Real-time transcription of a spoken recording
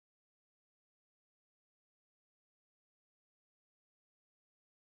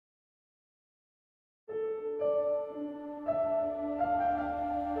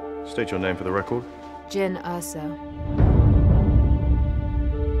State your name for the record. Jin Urso.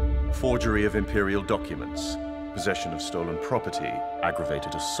 Forgery of imperial documents, possession of stolen property,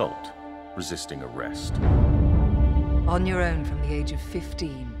 aggravated assault, resisting arrest. On your own from the age of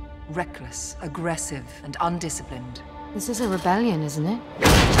 15. Reckless, aggressive, and undisciplined. This is a rebellion, isn't it?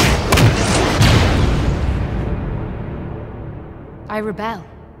 I rebel.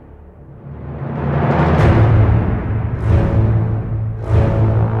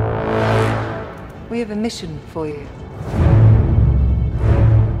 We have a mission for you.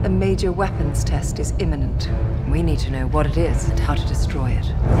 A major weapons test is imminent. We need to know what it is and how to destroy it.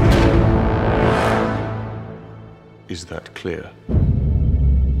 Is that clear?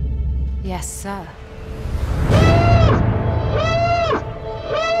 Yes, sir.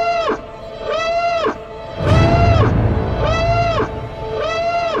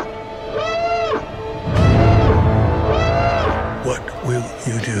 What will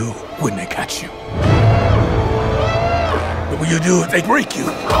you do when they catch you? What will you do if they break you?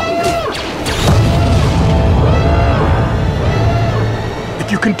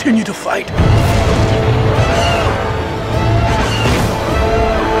 If you continue to fight,